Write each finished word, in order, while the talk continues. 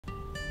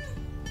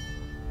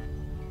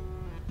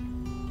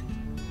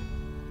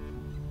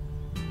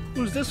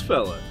Who's this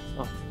fella?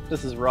 Oh,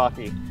 this is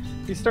Rocky.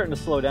 He's starting to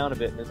slow down a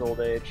bit in his old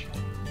age.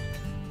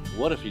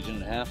 What if he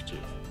didn't have to?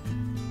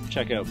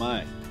 Check out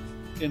mine,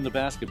 in the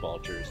basketball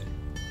jersey.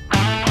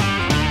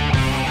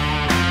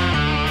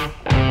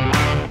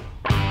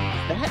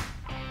 That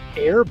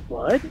Air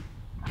Bud?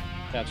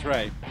 That's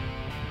right.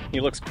 He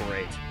looks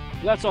great.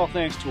 That's all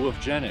thanks to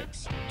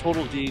Woofgenix,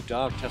 Total D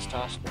dog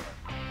testosterone.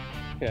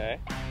 Okay.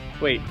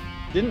 Wait,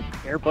 didn't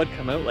Air Bud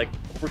come out like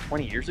over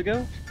 20 years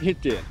ago?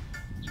 It did.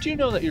 Did you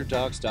know that your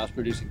dog stops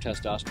producing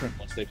testosterone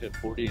once they've hit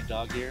 40 in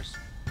dog years?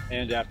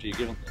 And after you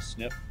give them a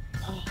snip?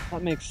 Oh,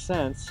 that makes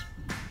sense.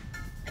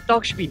 That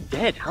dog should be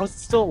dead. How is it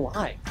still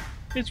alive?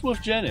 It's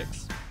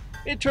Woofgenix.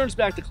 It turns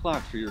back the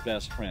clock for your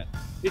best friend.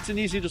 It's an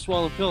easy to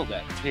swallow pill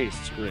that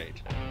tastes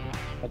great.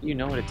 How do you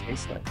know what it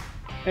tastes like?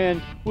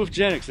 And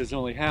Woofgenix is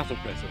only half the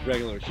price of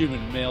regular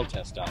human male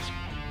testosterone.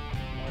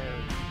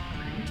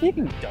 Are you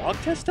taking dog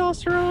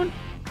testosterone?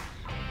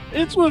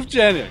 It's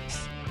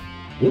Woofgenix!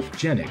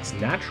 Woofgenix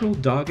Natural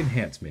Dog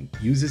Enhancement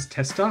uses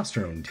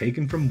testosterone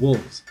taken from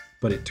wolves,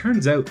 but it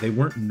turns out they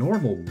weren't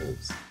normal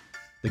wolves.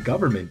 The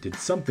government did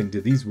something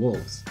to these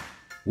wolves.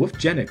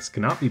 Woofgenix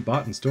cannot be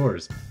bought in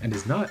stores and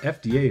is not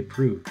FDA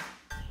approved.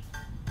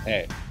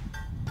 Hey,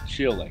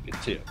 she'll like it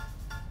too.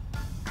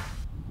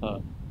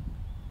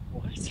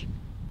 What?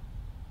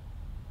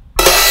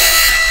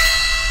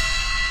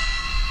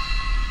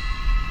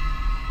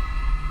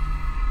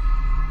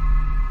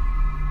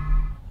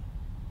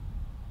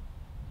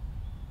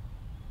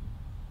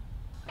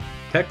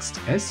 Text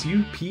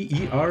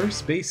SUPER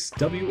space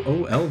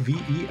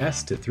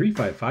WOLVES to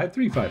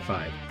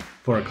 355355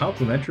 for a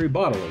complimentary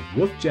bottle of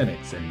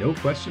Woofgenix and no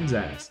questions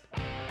asked.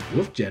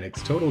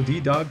 Woofgenix Total D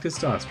Dog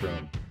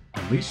Testosterone.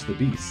 Unleash the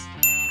beast.